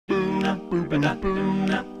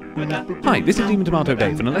Hi, this is Demon Tomato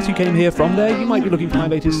Dave, and unless you came here from there, you might be looking for my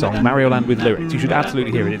latest song, Mario Land with lyrics. You should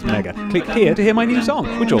absolutely hear it, it's mega. Click here to hear my new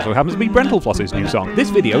song, which also happens to be brentalfloss's new song. This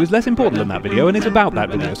video is less important than that video, and it's about that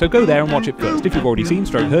video, so go there and watch it first. If you've already seen /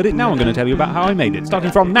 heard it, now I'm going to tell you about how I made it,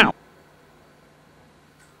 starting from now.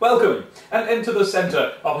 Welcome, and into the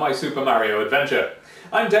centre of my Super Mario adventure.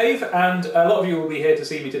 I'm Dave, and a lot of you will be here to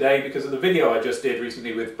see me today because of the video I just did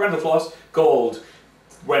recently with brentalfloss called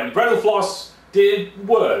When Brentalfloss Did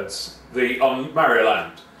Words on Mario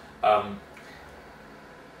Land.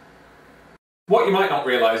 What you might not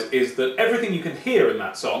realise is that everything you can hear in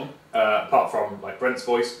that song, apart from like Brent's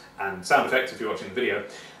voice and sound effects if you're watching the video,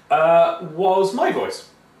 was my voice.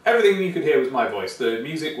 Everything you could hear was my voice. The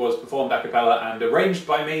music was performed a cappella and arranged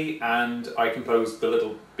by me, and I composed the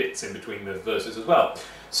little bits in between the verses as well.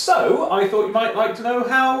 So I thought you might like to know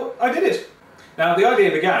how I did it. Now the idea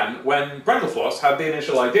began when brentalfloss had the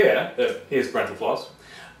initial idea, here's brentalfloss,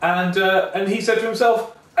 and he said to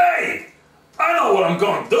himself, "Hey, I know what I'm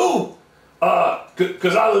going to do,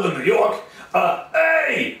 because I live in New York,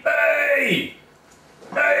 hey,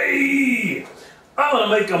 I'm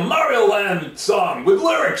gonna make a Mario Land song with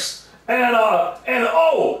lyrics, and oh,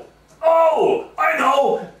 I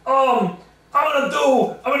know, I'm gonna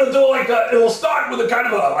do like it'll start with a kind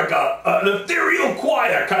of an ethereal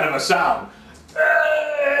choir kind of a sound. Hey!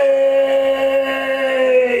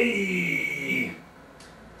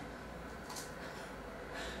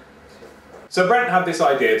 So Brent had this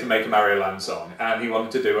idea to make a Mario Land song, and he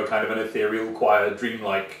wanted to do a kind of an ethereal choir,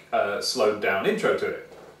 dreamlike, slowed down intro to it.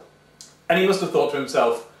 And he must have thought to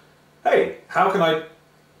himself, hey, hey,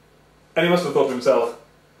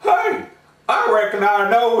 I reckon I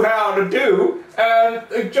know how to do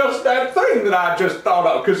just that thing that I just thought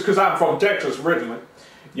of, because I'm from Texas originally,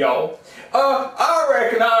 y'all. I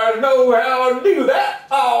reckon I know how to do that.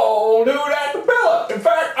 I'll do that cappella. In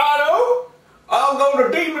fact, I know. I'll go to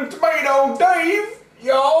Demon Tomato Dave,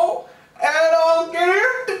 y'all, and I'll get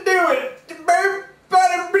him to do it.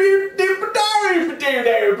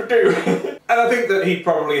 And I think that he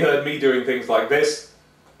probably heard me doing things like this.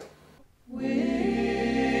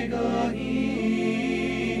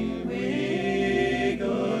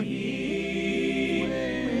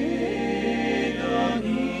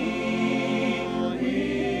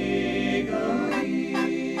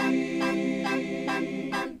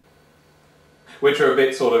 Which are a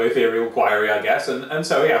bit sort of ethereal choiry, I guess, and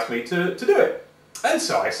so he asked me to do it. And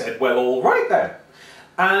so I said, well, all right then.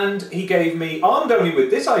 And he gave me, armed only with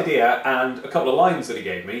this idea and a couple of lines that he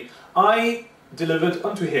gave me, I delivered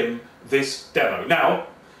unto him this demo. Now,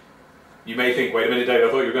 you may think, wait a minute, Dave, I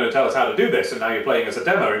thought you were going to tell us how to do this, and now you're playing us a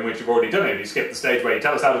demo in which you've already done it. You skipped the stage where you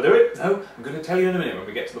tell us how to do it. No, I'm going to tell you in a minute when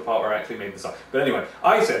we get to the part where I actually made the song. But anyway,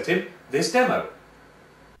 I sent him this demo.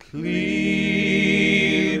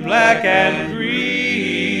 Clean, black and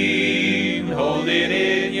green, hold it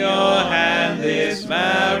in your hand, this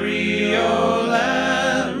Mario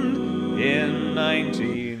Land. In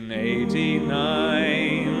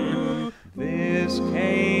 1989, this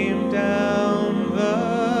came down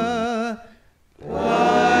the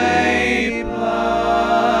pipeline.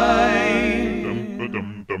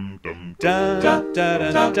 Dun, dun,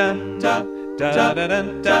 dun, dun, dun, dun. Da da da da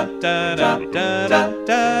da da da da da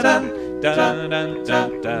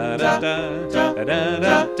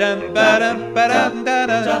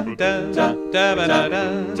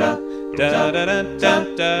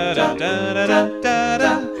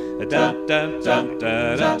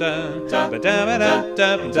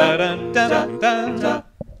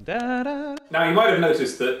Now you might have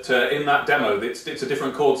noticed that in that demo it's a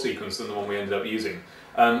different chord sequence than the one we ended up using.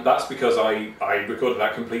 That's because I recorded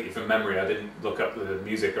that completely from memory. I didn't look up the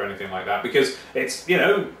music or anything like that because it's, you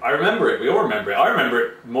know, I remember it, we all remember it. I remember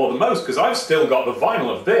it more than most because I've still got the vinyl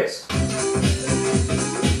of this.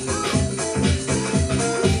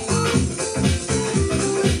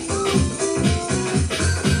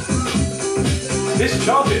 This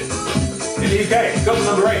charted in the UK, it got to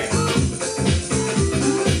number 8.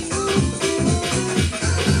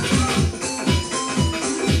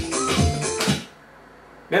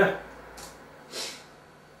 Yeah.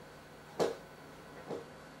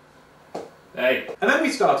 Hey. And then we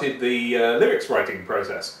started the lyrics writing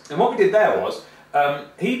process. And what we did there was,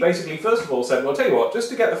 he basically first of all said, well, I'll tell you what,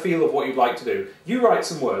 just to get the feel of what you'd like to do, you write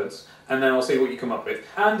some words, and then I'll see what you come up with.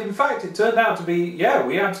 And in fact, it turned out to be, yeah,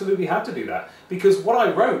 we absolutely had to do that. Because what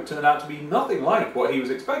I wrote turned out to be nothing like what he was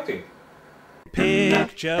expecting.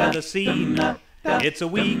 Picture the scene. It's a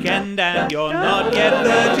weekend and you're not yet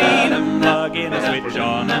 13. Plug in a switch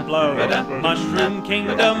on and blow. Mushroom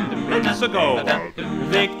Kingdom, months ago.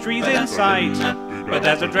 Victory's in sight. But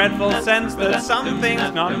there's a dreadful sense that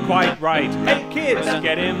something's not quite right. Hey kids,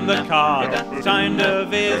 get in the car. It's time to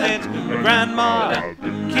visit Grandma.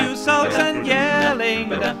 Cue sulks and yelling.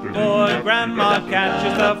 Poor Grandma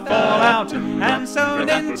catches the fallout. And so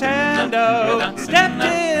Nintendo stepped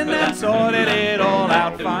in and sorted it all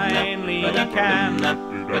out. Finally you can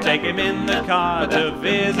take him in the car to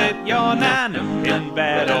visit your nan, in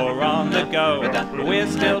bed or on the go. We're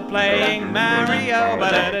still playing Mario.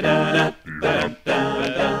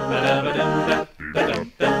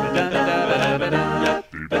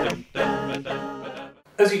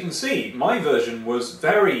 As you can see, my version was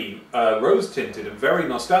very rose-tinted and very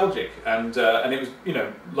nostalgic, and it was, you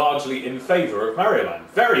know, largely in favour of Mario Land,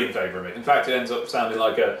 very in favour of it. In fact, it ends up sounding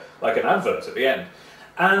like an advert at the end.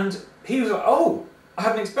 And he was like, "Oh, I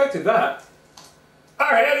hadn't expected that.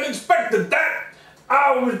 I hadn't expected that.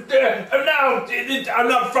 I'm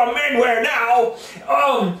not from anywhere now.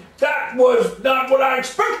 That was not what I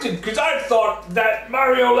expected, because I thought that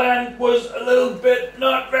Mario Land was a little bit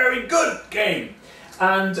not very good game."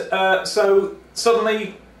 And so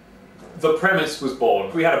suddenly the premise was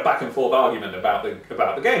born. We had a back and forth argument about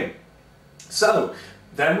the game. So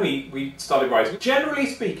then we started writing. Generally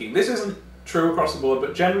speaking, this isn't true across the board,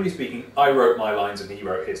 but generally speaking, I wrote my lines and he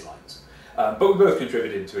wrote his lines. But we both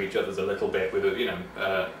contributed to each other's a little bit with an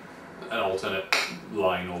alternate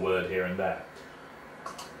line or word here and there.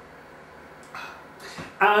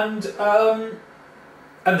 And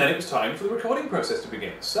then it was time for the recording process to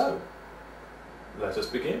begin. So let us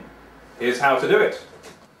begin. Here's how to do it.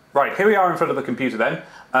 Right, here we are in front of the computer then.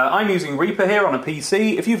 I'm using Reaper here on a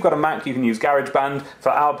PC. If you've got a Mac, you can use GarageBand. For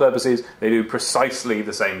our purposes, they do precisely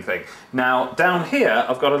the same thing. Now, down here,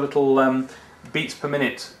 I've got a little beats per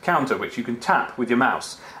minute counter, which you can tap with your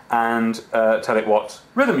mouse and tell it what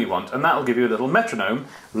rhythm you want, and that'll give you a little metronome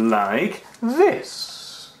like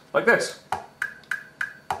this. Like this.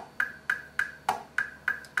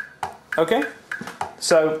 Okay?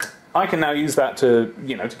 So I can now use that to,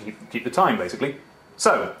 you know, to keep the time, basically.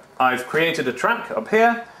 So I've created a track up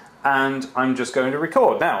here, and I'm just going to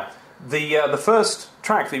record. Now, the first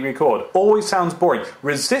track that you record always sounds boring.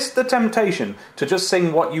 Resist the temptation to just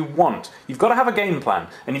sing what you want. You've got to have a game plan,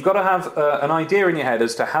 and you've got to have an idea in your head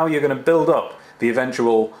as to how you're going to build up the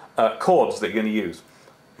eventual chords that you're going to use.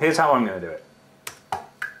 Here's how I'm going to do it.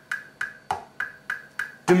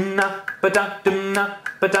 Dum-na, ba-da, dum-na,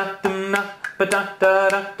 ba-da, dum-na, ba-da,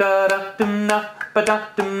 da-da, dum-na, ba-da,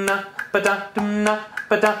 dum-na, ba-da, dum-na,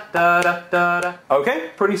 ba-da, da-da. Okay,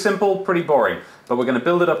 pretty simple, pretty boring, but we're going to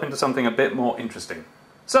build it up into something a bit more interesting.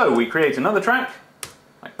 So we create another track,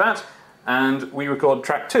 like that, and we record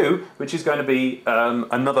track 2, which is going to be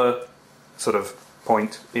another sort of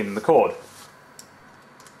point in the chord.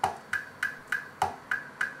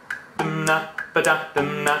 Dum-na, ba-da,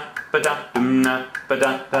 dum-na, ba-da, dum-na,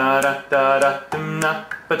 ba-da, da-da, da-da, dum-na,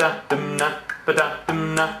 ba-da, dum-na, ba-da,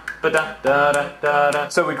 dum-na, ba-da, da-da, da-da.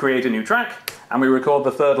 So we create a new track, and we record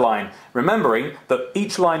the third line, remembering that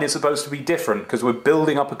each line is supposed to be different because we're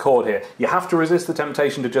building up a chord here. You have to resist the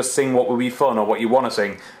temptation to just sing what will be fun or what you want to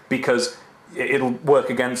sing, because it'll work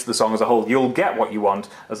against the song as a whole. You'll get what you want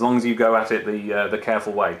as long as you go at it the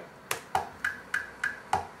careful way.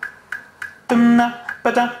 Dum-na,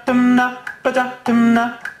 ba-da, dum-na, ba-da,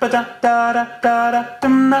 dum-na, ba-da, da-da, da-da,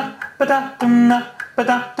 dum-na, ba-da, dum-na,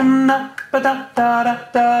 ba-da, dum-na, ba-da, da-da,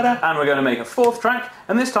 da-da. And we're going to make a fourth track,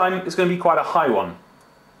 and this time it's going to be quite a high one.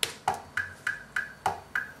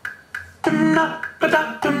 Dum-na,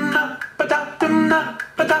 ba-da, dum-na, ba-da, dum-na,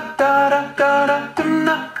 ba-da, da-da, da-da,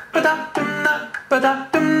 dum-na, ba-da, dum-na, ba-da,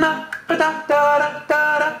 dum-na, ba-da, da-da,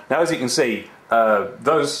 da-da. Now, as you can see,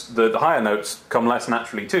 the higher notes come less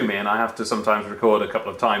naturally to me, and I have to sometimes record a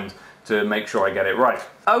couple of times to make sure I get it right.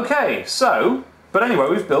 Okay, so, but anyway,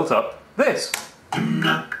 we've built up this.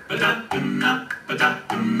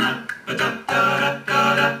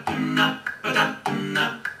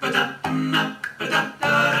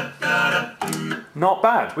 Not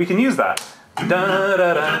bad, we can use that.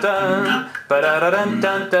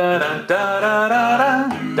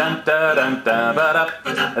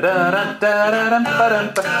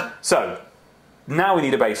 So, now we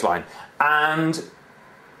need a bass line, and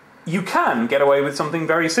you can get away with something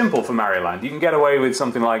very simple for Mario Land. You can get away with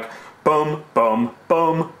something like bum bum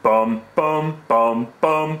bum bum bum bum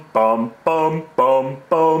bum bum bum bum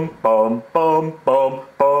bum bum bum bum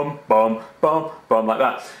bum bum bum bum like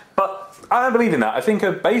that. But I don't believe in that. I think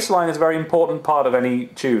a bass line is a very important part of any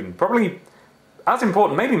tune. Probably as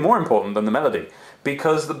important, maybe more important than the melody,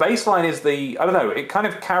 because the bass line is the, I don't know, it kind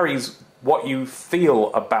of carries what you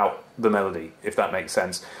feel about the melody, if that makes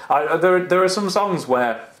sense. There are some songs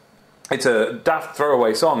where it's a daft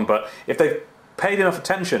throwaway song, but if they've paid enough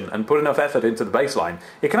attention and put enough effort into the bass line,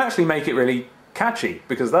 it can actually make it really catchy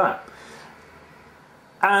because of that.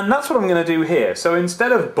 And that's what I'm going to do here. So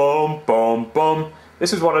instead of bum, bum, bum,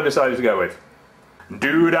 this is what I decided to go with.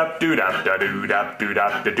 Do-dap, do-dap, da-do-dap,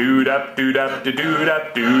 do-dap, da-do-dap, do-dap,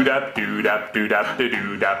 da-do-dap, do-dap, do-dap, do-dap,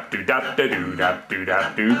 da-do-dap, do-dap, da-do-dap,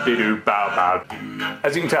 do-dap, do-do-do, bow, bow.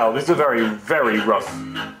 As you can tell, this is a very, very rough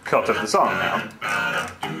cut of the song now.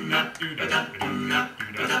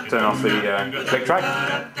 Turn off the click track.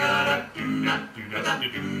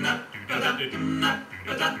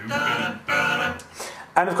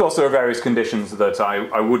 And of course there are various conditions that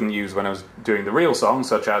I wouldn't use when I was doing the real song,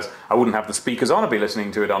 such as I wouldn't have the speakers on, I'd be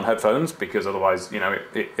listening to it on headphones, because otherwise, you know,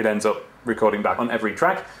 it ends up recording back on every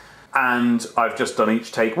track. And I've just done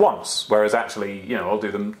each take once, whereas actually, you know, I'll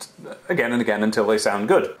do them again and again until they sound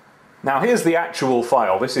good. Now here's the actual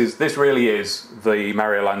file. This really is the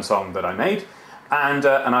Mario Land song that I made, and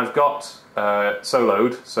I've got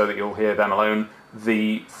soloed, so that you'll hear them alone,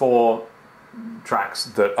 the 4 tracks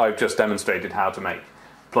that I've just demonstrated how to make,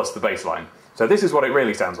 plus the bass line. So this is what it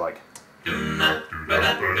really sounds like.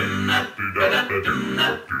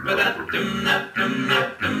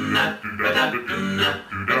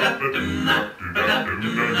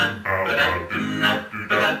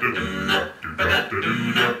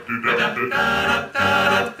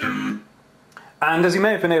 And as you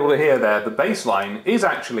may have been able to hear there, the bass line is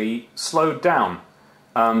actually slowed down,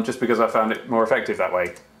 just because I found it more effective that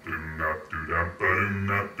way.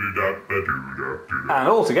 And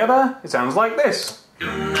all together, it sounds like this.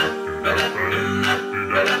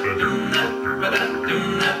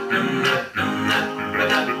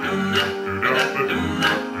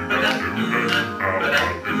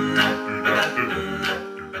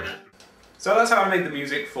 So that's how I made the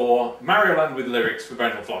music for Mario Land with lyrics for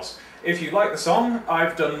brentalfloss. If you like the song,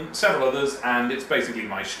 I've done several others and it's basically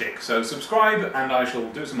my shtick. So subscribe and I shall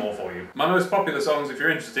do some more for you. My most popular songs, if you're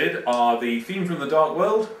interested, are the Theme from the Dark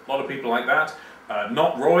World, a lot of people like that.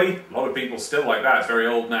 Not Roy, a lot of people still like that, it's very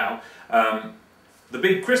old now. The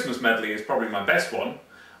Big Christmas Medley is probably my best one.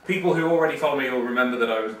 People who already follow me will remember that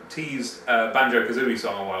I teased a Banjo-Kazooie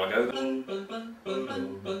song a while ago.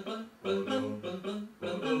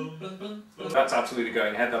 That's absolutely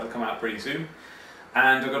going ahead, that'll come out pretty soon.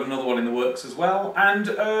 And I've got another one in the works as well, and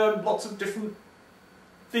lots of different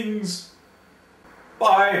things.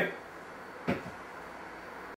 Bye!